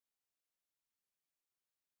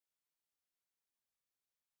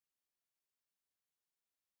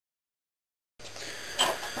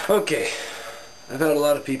Okay, I've had a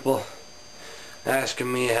lot of people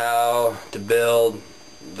asking me how to build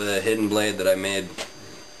the hidden blade that I made.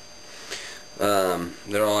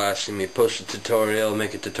 They're all asking me post a tutorial,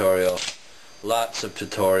 make a tutorial, lots of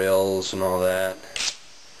tutorials and all that.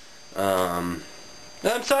 I'm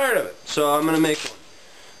tired of it, so I'm gonna make one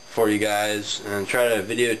for you guys and try to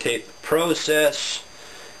videotape the process,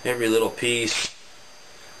 every little piece.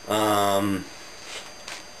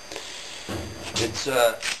 It's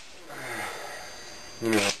you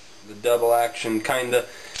know, the double action kinda.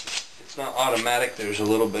 It's not automatic. There's a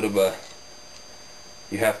little bit of a,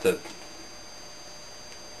 you have to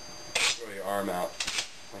throw your arm out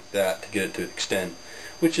like that to get it to extend,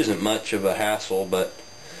 which isn't much of a hassle, but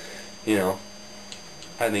you know,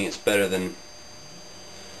 I think it's better than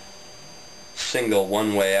single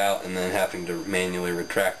one way out and then having to manually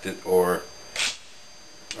retract it, or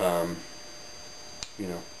you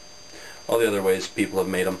know, all the other ways people have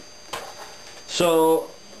made them. So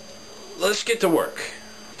let's get to work.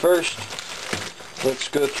 First, let's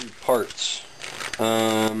go through parts.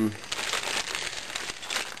 I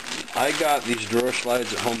got these drawer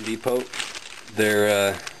slides at Home Depot.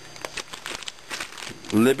 They're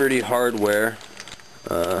Liberty Hardware.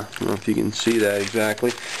 I don't know if you can see that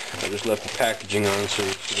exactly. I just left the packaging on so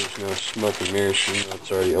there's no smoke and mirrors, even though it's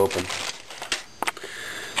already open.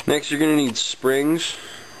 Next, you're going to need springs.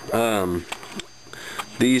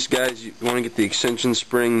 These guys, you want to get the extension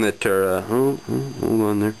spring that are, hold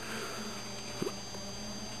on there.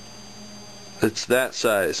 It's that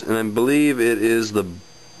size, and I believe it is the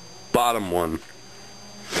bottom one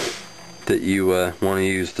that you want to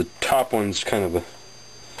use. The top one's kind of a,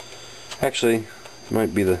 actually, it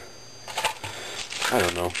might be the, I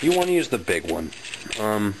don't know. You want to use the big one.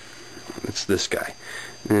 It's this guy,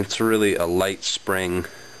 and it's really a light spring,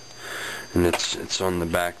 and it's on the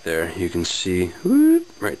back there. You can see, whoop,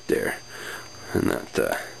 right there, and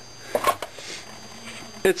that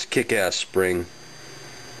it's a kick-ass spring.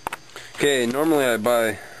 Okay, normally I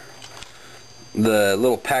buy the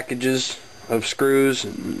little packages of screws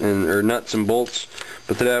or nuts and bolts,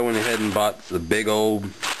 but today I went ahead and bought the big old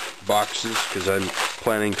boxes because I'm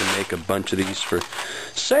planning to make a bunch of these for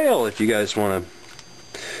sale. If you guys want to,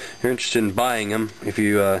 you're interested in buying them, if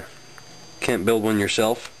you can't build one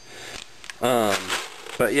yourself.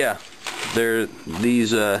 But yeah, they're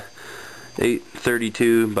these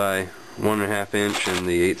 832 by 1.5 inch and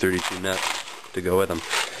the 832 nuts to go with them.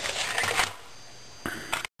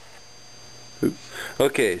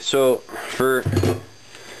 Okay, so for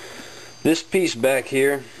this piece back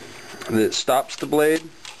here that stops the blade,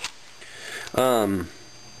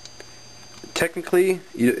 technically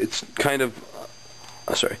it's kind of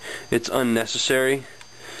it's unnecessary.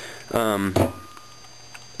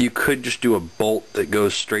 You could just do a bolt that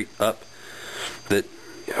goes straight up that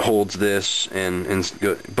holds this and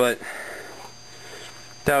go, but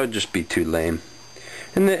that would just be too lame.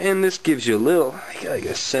 And this gives you a little, like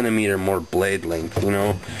a centimeter more blade length, you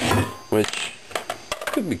know, which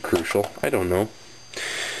could be crucial. I don't know.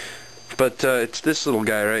 But it's this little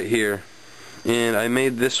guy right here, and I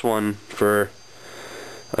made this one for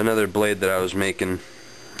another blade that I was making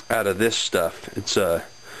out of this stuff. It's a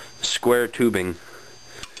square tubing,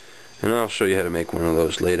 and I'll show you how to make one of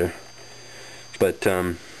those later. But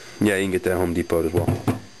yeah, you can get that at Home Depot as well.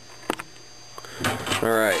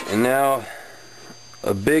 Alright, and now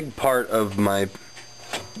a big part of my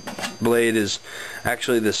blade is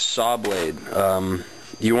actually this saw blade.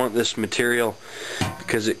 You want this material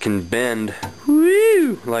because it can bend,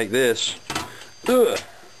 woo, like this,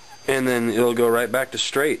 and then it'll go right back to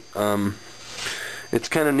straight. It's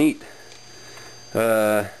kind of neat,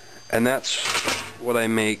 and that's what I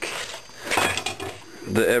make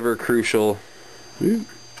the ever crucial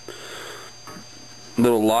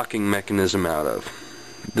little locking mechanism out of.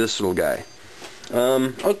 This little guy.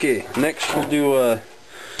 Okay, next we'll do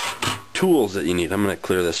tools that you need. I'm going to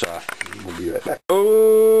clear this off. We'll be right back.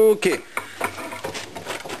 Okay.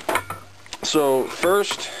 So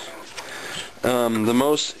first, the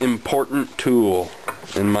most important tool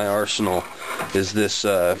in my arsenal is this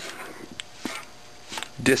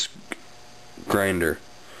disc grinder.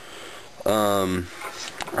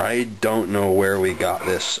 I don't know where we got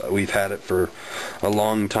this. We've had it for a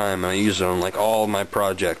long time. I use it on like all my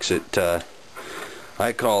projects.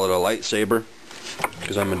 I call it a lightsaber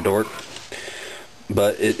because I'm a dork,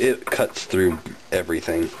 but it cuts through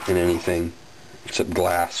everything and anything except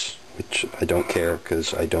glass, which I don't care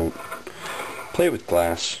because I don't play with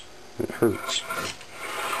glass. It hurts.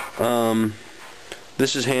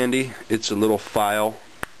 This is handy. It's a little file,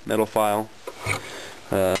 metal file,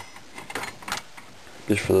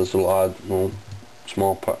 just for those little odd little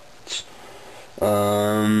small parts.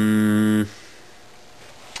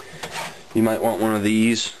 You might want one of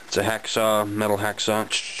these. It's a hacksaw, metal hacksaw.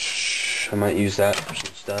 I might use that for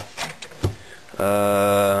some stuff.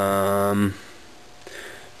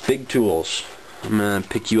 Big tools. I'm gonna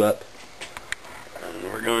pick you up. And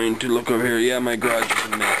we're going to look over here. Yeah, my garage is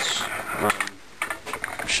a mess.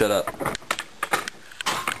 Shut up.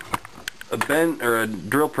 A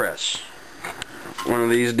drill press. One of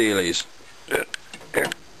these dealies.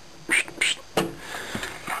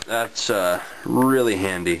 That's really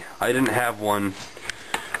handy. I didn't have one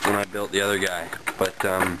when I built the other guy, but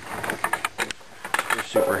they're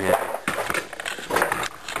super handy.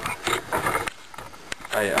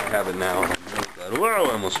 I have it now. Whoa,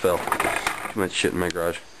 I almost fell. Too much shit in my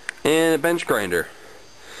garage. And a bench grinder.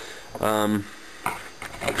 Mine's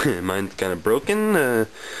kind of broken,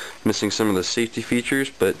 missing some of the safety features,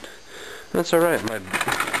 but that's alright.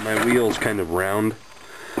 My wheel's kind of round.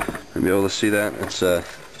 You'll be able to see that. It's a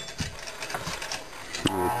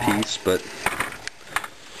little piece, but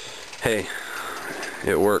hey,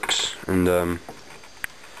 it works. And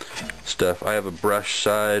stuff. I have a brush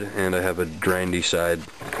side and I have a grindy side.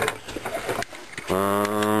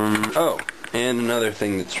 Oh, and another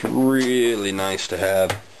thing that's really nice to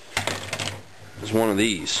have is one of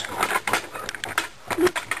these.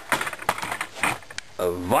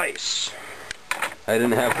 A vise. I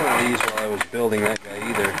didn't have one of these while I was building that guy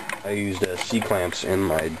either. I used C-clamps in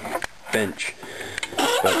my bench.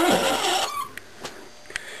 But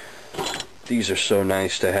these are so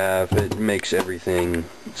nice to have. It makes everything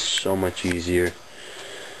so much easier.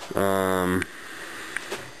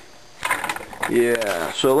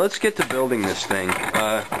 Yeah, so let's get to building this thing.